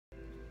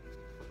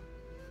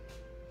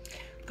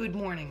Good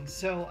morning.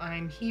 So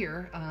I'm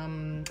here.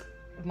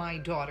 My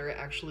daughter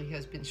actually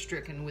has been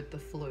stricken with the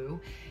flu,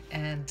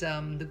 and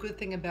the good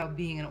thing about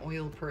being an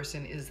oil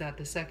person is that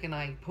the second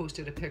I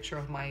posted a picture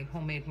of my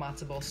homemade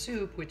matzo ball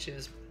soup, which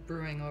is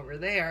brewing over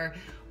there,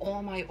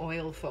 all my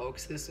oil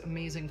folks, this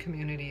amazing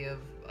community of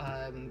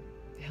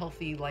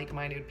healthy,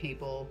 like-minded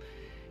people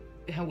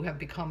who have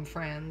become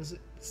friends,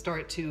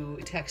 start to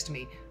text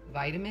me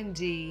vitamin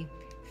D,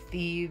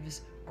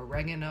 thieves,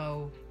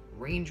 oregano,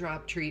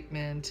 raindrop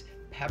treatment,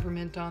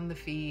 peppermint on the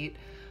feet.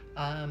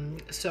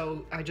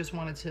 So I just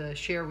wanted to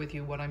share with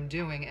you what I'm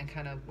doing, and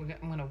I'm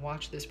going to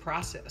watch this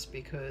process,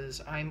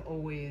 because I'm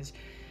always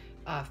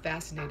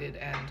fascinated,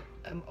 and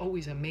I'm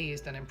always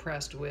amazed and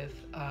impressed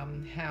with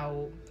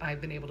how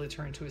I've been able to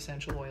turn to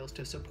essential oils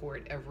to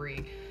support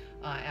every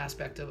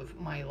aspect of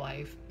my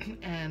life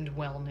and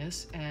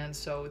wellness. And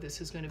so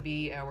this is going to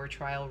be our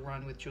trial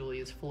run with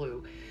Julia's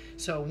flu.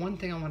 So one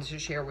thing I wanted to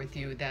share with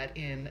you, that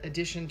in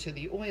addition to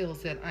the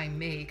oils that I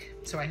make,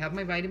 so I have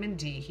my vitamin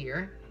D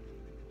here,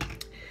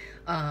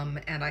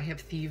 and I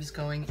have thieves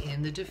going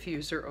in the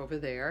diffuser over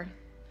there.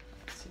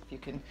 Let's see if you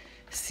can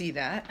see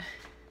that.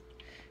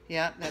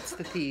 Yeah, that's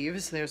the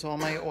thieves. There's all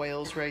my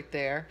oils right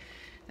there,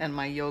 and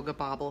my yoga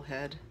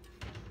bobblehead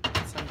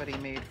that somebody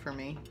made for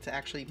me. It's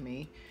actually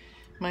me.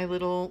 My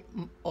little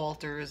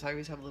altars. I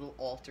always have little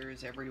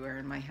altars everywhere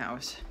in my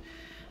house.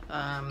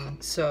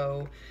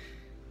 So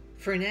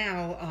for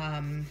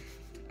now,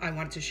 I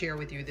wanted to share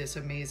with you this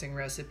amazing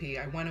recipe.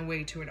 I went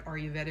away to an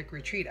Ayurvedic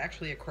retreat,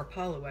 actually at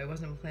Kripalu. I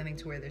wasn't planning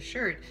to wear this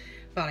shirt,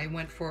 but I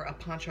went for a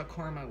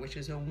Panchakarma, which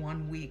is a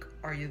 1-week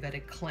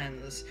Ayurvedic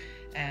cleanse.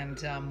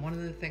 And one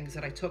of the things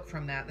that I took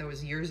from that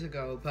was years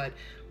ago, but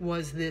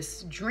was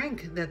this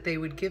drink that they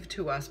would give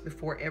to us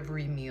before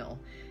every meal.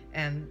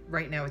 And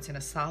right now it's in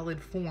a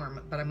solid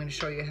form, but I'm going to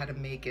show you how to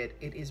make it.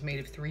 It is made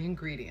of 3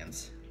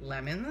 ingredients: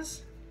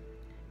 lemons,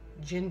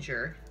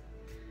 ginger,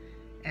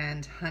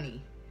 and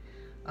honey.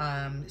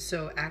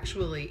 So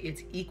actually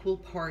it's equal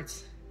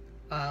parts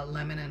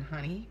lemon and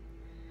honey.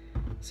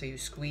 So you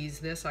squeeze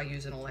this. I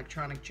use an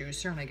electronic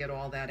juicer and I get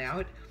all that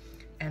out.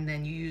 And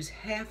then you use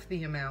half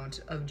the amount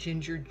of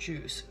ginger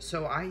juice.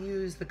 So I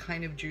use the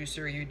kind of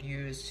juicer you'd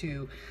use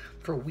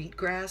for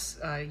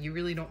wheatgrass. You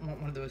really don't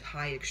want one of those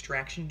high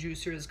extraction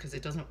juicers, because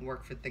it doesn't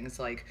work for things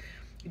like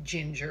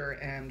ginger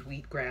and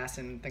wheatgrass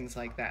and things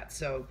like that.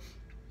 So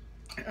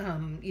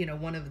you know,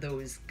 one of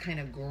those kind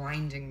of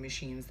grinding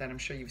machines that I'm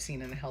sure you've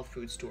seen in the health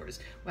food stores.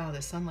 Wow,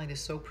 the sunlight is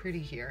so pretty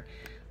here.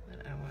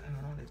 I don't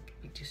want to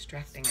be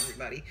distracting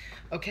everybody.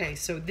 Okay,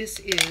 so this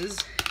is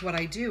what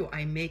I do.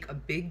 I make a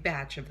big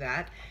batch of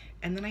that,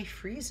 and then I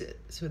freeze it.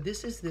 So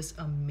this is this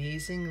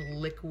amazing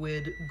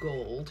liquid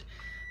gold,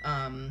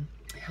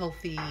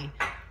 healthy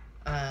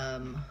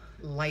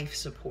life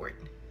support.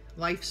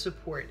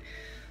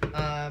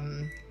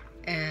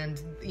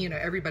 And you know,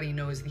 everybody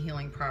knows the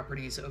healing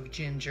properties of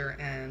ginger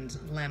and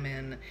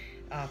lemon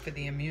for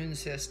the immune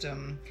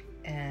system,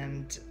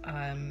 and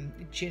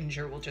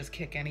ginger will just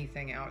kick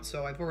anything out.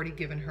 So I've already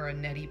given her a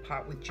neti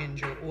pot with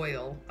ginger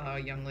oil,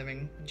 Young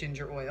Living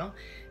ginger oil,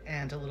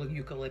 and a little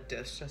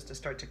eucalyptus just to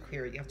start to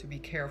clear it. You have to be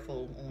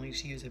careful only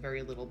to use a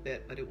very little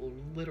bit, but it will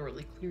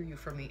literally clear you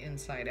from the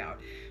inside out.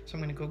 So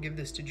I'm going to go give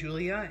this to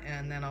Julia,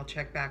 and then I'll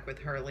check back with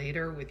her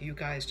later with you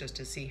guys just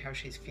to see how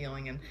she's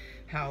feeling and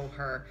how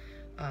her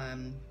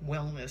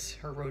wellness,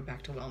 her road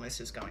back to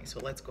wellness is going. So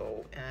let's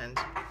go. And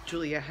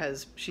Julia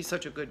she's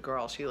such a good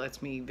girl. She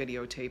lets me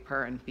videotape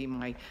her and be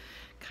my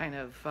kind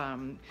of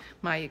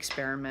my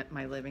experiment,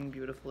 my living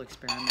beautiful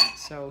experiment.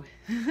 So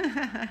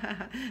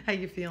how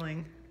you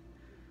feeling?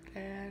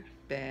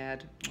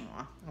 Bad.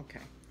 Aw,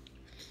 okay.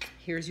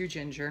 Here's your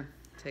ginger.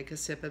 Take a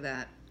sip of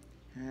that.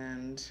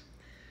 And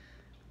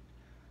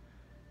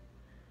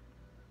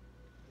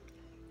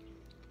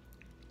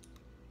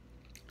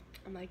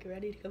I'm like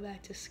ready to go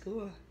back to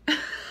school.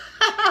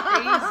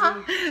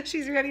 Crazy.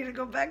 She's ready to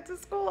go back to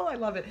school. I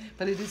love it.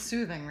 But it is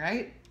soothing,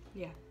 right?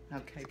 Yeah.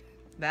 Okay.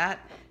 That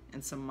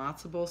and some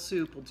matzo ball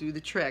soup will do the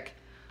trick.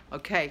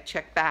 Okay,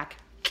 check back.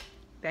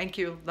 Thank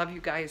you. Love you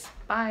guys.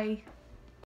 Bye.